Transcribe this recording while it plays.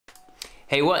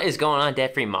Hey, what is going on,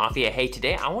 Debt Free Mafia? Hey,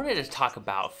 today I wanted to talk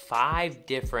about 5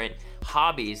 different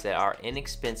hobbies that are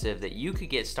inexpensive that you could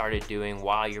get started doing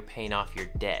while you're paying off your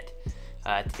debt.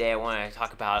 Today I want to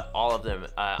talk about all of them.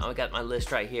 I've got my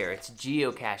list right here. It's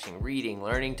geocaching, reading,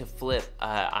 learning to flip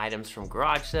items from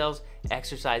garage sales,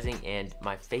 exercising, and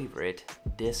my favorite,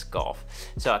 disc golf.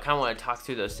 So I kind of want to talk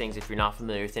through those things if you're not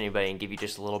familiar with anybody and give you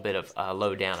just a little bit of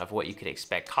lowdown of what you could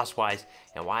expect cost-wise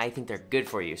and why I think they're good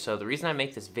for you. So the reason I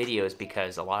make this video is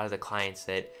because a lot of the clients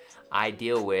that I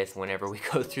deal with whenever we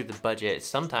go through the budget,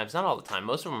 sometimes, not all the time,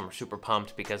 most of them are super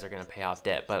pumped because they're going to pay off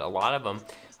debt, but a lot of them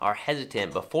are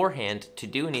hesitant beforehand to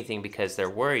do anything because they're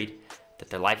worried that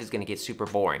their life is going to get super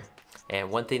boring. And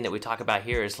one thing that we talk about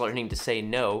here is learning to say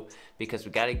no, because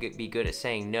we got to be good at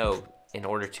saying no in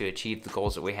order to achieve the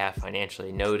goals that we have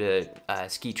financially. No to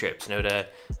ski trips, no to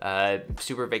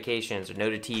super vacations, or no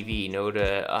to TV, no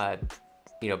to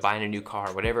buying a new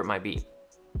car, whatever it might be.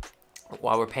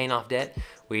 While we're paying off debt,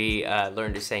 we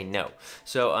learn to say no.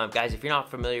 So guys, if you're not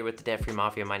familiar with the Debt Free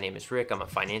Mafia, my name is Rick. I'm a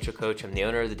financial coach. I'm the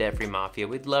owner of the Debt Free Mafia.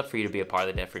 We'd love for you to be a part of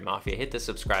the Debt Free Mafia. Hit the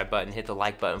subscribe button, hit the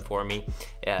like button for me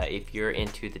if you're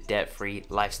into the debt-free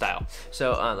lifestyle.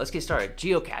 So let's get started.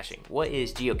 Geocaching. What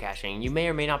is geocaching? You may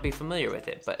or may not be familiar with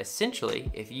it, but essentially,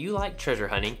 if you like treasure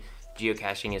hunting,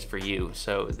 geocaching is for you.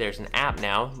 So there's an app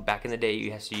now. Back in the day,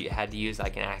 you had to use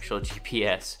like an actual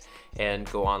GPS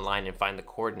and go online and find the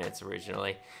coordinates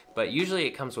originally, but usually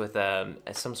it comes with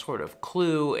some sort of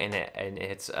clue, and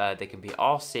it's they can be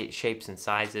all shapes and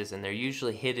sizes, and they're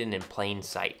usually hidden in plain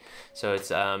sight. So it's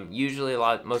usually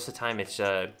most of the time it's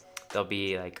there'll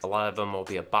be like, a lot of them will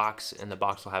be a box, and the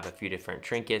box will have a few different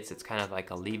trinkets. It's kind of like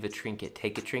a leave a trinket,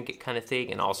 take a trinket kind of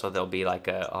thing, and also there'll be like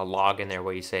a log in there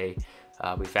where you say,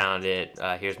 we found it,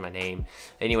 here's my name.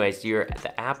 Anyways,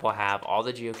 the app will have all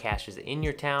the geocaches in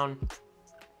your town.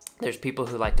 There's people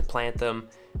who like to plant them.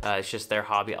 It's just their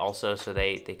hobby also, so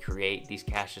they create these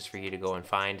caches for you to go and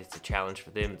find. It's a challenge for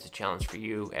them, it's a challenge for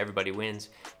you. Everybody wins.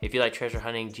 If you like treasure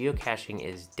hunting, geocaching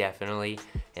is definitely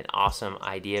an awesome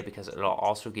idea because it'll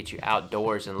also get you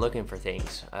outdoors and looking for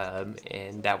things.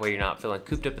 And that way you're not feeling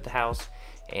cooped up at the house.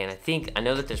 And I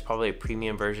know that there's probably a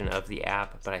premium version of the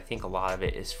app, but I think a lot of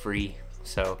it is free.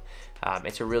 So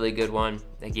it's a really good one.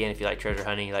 Again, if you like treasure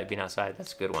hunting, you like being outside,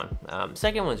 that's a good one.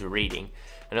 Second one's reading.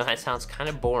 I know that sounds kind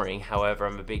of boring. However,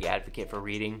 I'm a big advocate for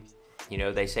reading. You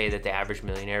know, they say that the average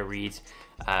millionaire reads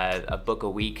a book a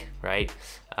week, right?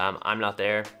 I'm not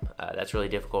there. That's really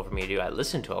difficult for me to do. I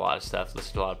listen to a lot of stuff,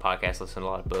 listen to a lot of podcasts, listen to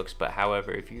a lot of books. But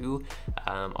however, if you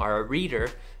are a reader,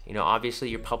 you know, obviously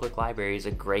your public library is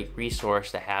a great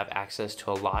resource to have access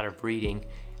to a lot of reading.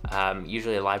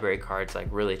 Usually a library card's like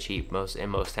really cheap in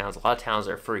most towns. A lot of towns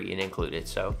are free and included.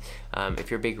 So if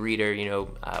you're a big reader, you know,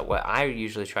 what I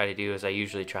usually try to do is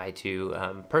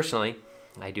personally,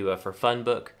 I do a for fun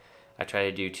book. I try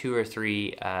to do 2 or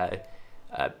 3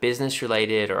 business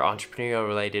related or entrepreneurial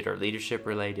related or leadership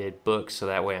related books, so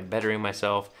that way I'm bettering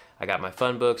myself. I got my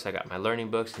fun books, I got my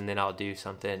learning books, and then I'll do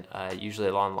something usually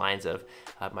along the lines of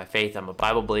my faith. I'm a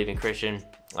Bible believing Christian.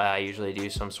 I usually do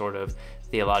some sort of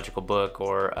theological book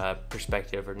or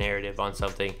perspective or narrative on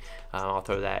something. I'll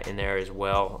throw that in there as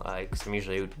well, because I'm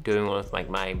usually doing one with like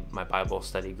my Bible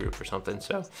study group or something.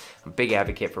 So I'm a big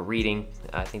advocate for reading.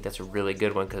 I think that's a really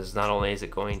good one because not only is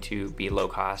it going to be low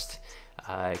cost,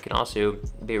 it can also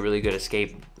be a really good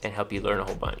escape and help you learn a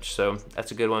whole bunch. So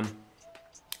that's a good one.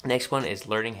 Next one is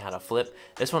learning how to flip.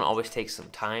 This one always takes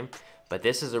some time, but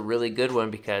this is a really good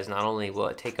one because not only will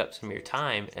it take up some of your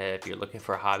time if you're looking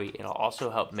for a hobby, it'll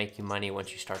also help make you money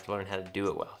once you start to learn how to do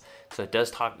it well. So it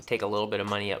does take a little bit of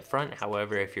money up front.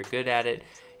 However, if you're good at it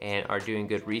and are doing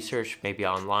good research, maybe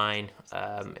online,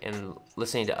 and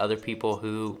listening to other people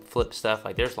who flip stuff,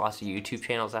 like there's lots of YouTube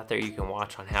channels out there you can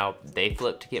watch on how they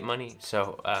flip to get money.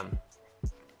 So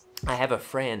I have a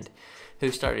friend who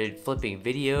started flipping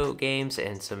video games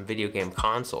and some video game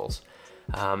consoles.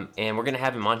 And we're gonna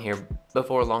have him on here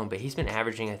before long, but he's been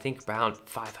averaging, I think, around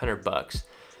 $500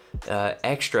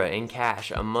 extra in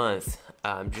cash a month,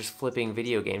 just flipping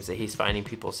video games that he's finding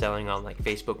people selling on like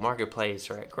Facebook Marketplace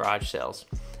or at garage sales.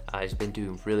 He's been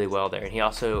doing really well there, and he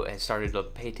also has started to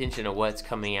pay attention to what's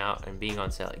coming out and being on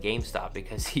sale at GameStop,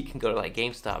 because he can go to like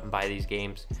GameStop and buy these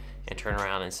games and turn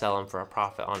around and sell them for a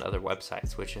profit on other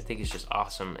websites, which I think is just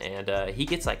awesome. And he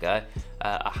gets like a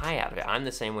high out of it. I'm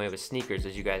the same way with sneakers,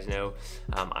 as you guys know.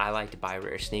 I like to buy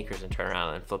rare sneakers and turn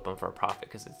around and flip them for a profit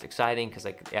because it's exciting, because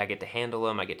I get to handle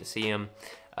them, I get to see them.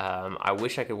 I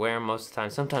wish I could wear them most of the time.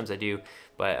 Sometimes I do,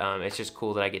 but it's just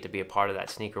cool that I get to be a part of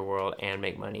that sneaker world and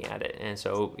make money at it. And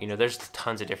so, you know, there's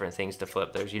tons of different things to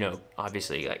flip. There's, you know,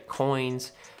 obviously like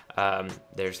coins,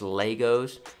 there's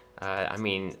Legos. I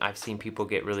mean, I've seen people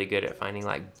get really good at finding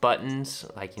like buttons,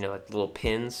 like, you know, like little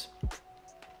pins,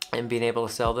 and being able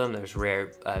to sell them. There's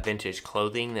rare vintage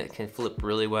clothing that can flip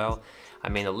really well. I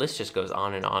mean, the list just goes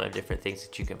on and on of different things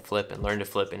that you can flip and learn to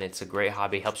flip, and it's a great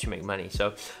hobby, helps you make money.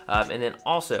 So, and then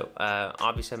also,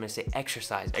 obviously I'm gonna say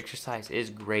exercise. Exercise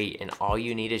is great, and all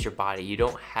you need is your body. You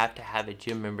don't have to have a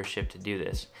gym membership to do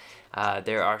this.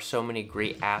 There are so many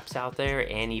great apps out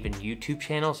there and even YouTube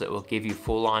channels that will give you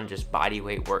full-on just body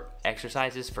weight work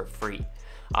exercises for free.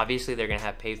 Obviously, they're gonna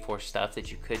have paid for stuff that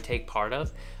you could take part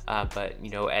of, but you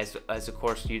know, as of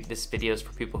course, this video is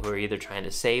for people who are either trying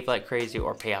to save like crazy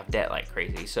or pay off debt like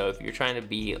crazy. So if you're trying to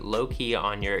be low key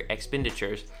on your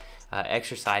expenditures,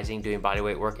 exercising, doing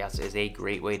bodyweight workouts is a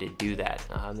great way to do that.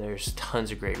 There's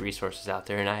tons of great resources out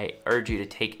there, and I urge you to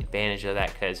take advantage of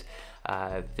that, because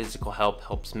physical health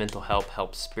helps mental health,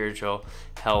 helps spiritual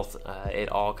health. It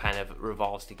all kind of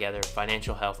revolves together.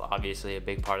 Financial health, obviously, a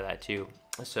big part of that too.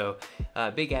 So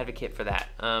big advocate for that.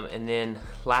 And then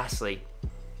lastly,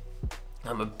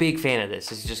 I'm a big fan of this.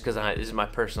 This is just because this is my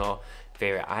personal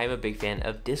favorite. I am a big fan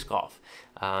of disc golf.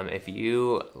 If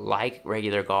you like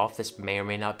regular golf, this may or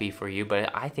may not be for you,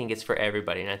 but I think it's for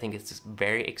everybody, and I think it's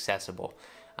very accessible.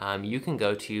 You can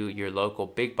go to your local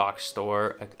big box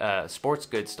store, sports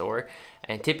goods store,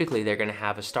 and typically they're going to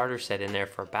have a starter set in there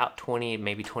for about 20,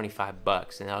 maybe 25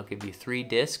 bucks, and they'll give you 3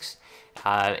 discs,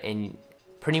 and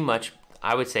pretty much,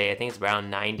 I would say, I think it's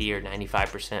around 90 or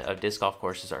 95% of disc golf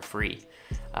courses are free.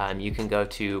 You can go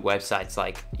to websites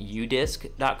like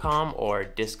udisc.com or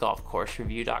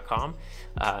discgolfcoursereview.com,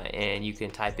 and you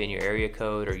can type in your area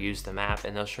code or use the map,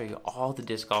 and they'll show you all the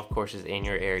disc golf courses in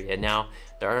your area. Now,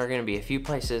 there are going to be a few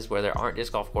places where there aren't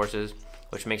disc golf courses,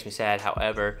 which makes me sad.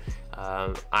 However,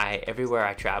 everywhere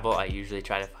I travel, I usually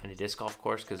try to find a disc golf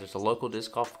course, because there's a local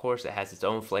disc golf course that has its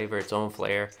own flavor, its own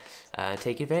flair.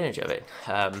 Take advantage of it.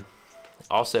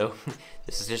 Also,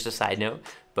 this is just a side note,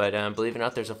 but believe it or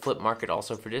not, there's a flip market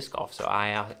also for disc golf. So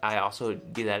I also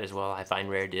do that as well. I find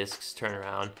rare discs, turn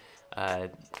around,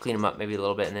 clean them up maybe a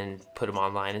little bit, and then put them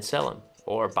online and sell them,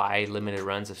 or buy limited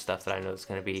runs of stuff that I know is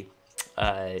going to be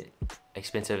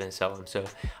expensive and sell them. So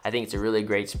I think it's a really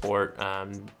great sport.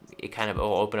 It kind of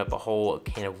will open up a whole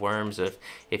can of worms of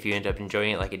if you end up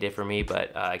enjoying it like it did for me.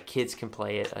 But kids can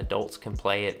play it, adults can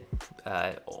play it,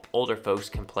 older folks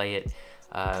can play it.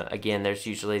 Again, there's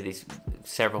usually these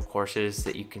several courses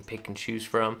that you can pick and choose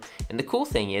from. And the cool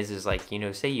thing is like, you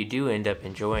know, say you do end up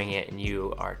enjoying it and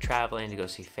you are traveling to go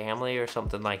see family or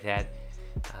something like that.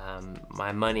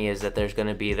 My money is that there's going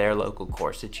to be their local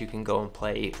course that you can go and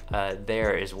play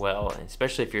there as well. And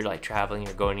especially if you're like traveling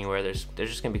or going anywhere, there's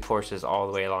just going to be courses all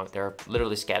the way along. They're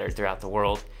literally scattered throughout the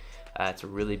world. It's a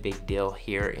really big deal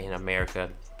here in America,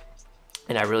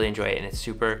 and I really enjoy it. And it's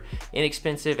super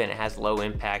inexpensive, and it has low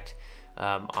impact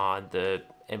on the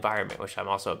environment, which I'm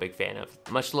also a big fan of.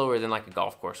 Much lower than like a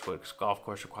golf course, which golf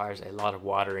course requires a lot of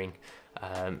watering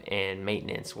and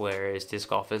maintenance, whereas disc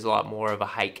golf is a lot more of a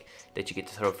hike that you get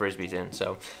to throw frisbees in.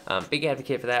 So big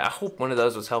advocate for that. I hope one of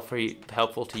those was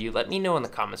helpful to you. Let me know in the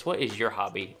comments, what is your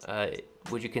hobby?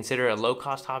 Would you consider it a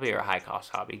low-cost hobby or a high-cost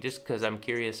hobby? Just because I'm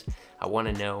curious, I want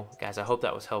to know. Guys, I hope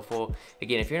that was helpful.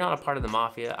 Again, if you're not a part of the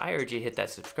Mafia, I urge you to hit that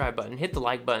subscribe button, hit the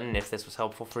like button if this was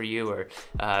helpful for you, or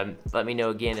let me know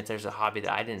again if there's a hobby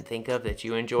that I didn't think of that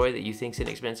you enjoy, that you think's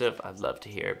inexpensive. I'd love to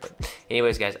hear it. But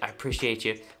anyways, guys, I appreciate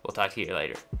you. We'll talk to you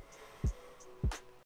later.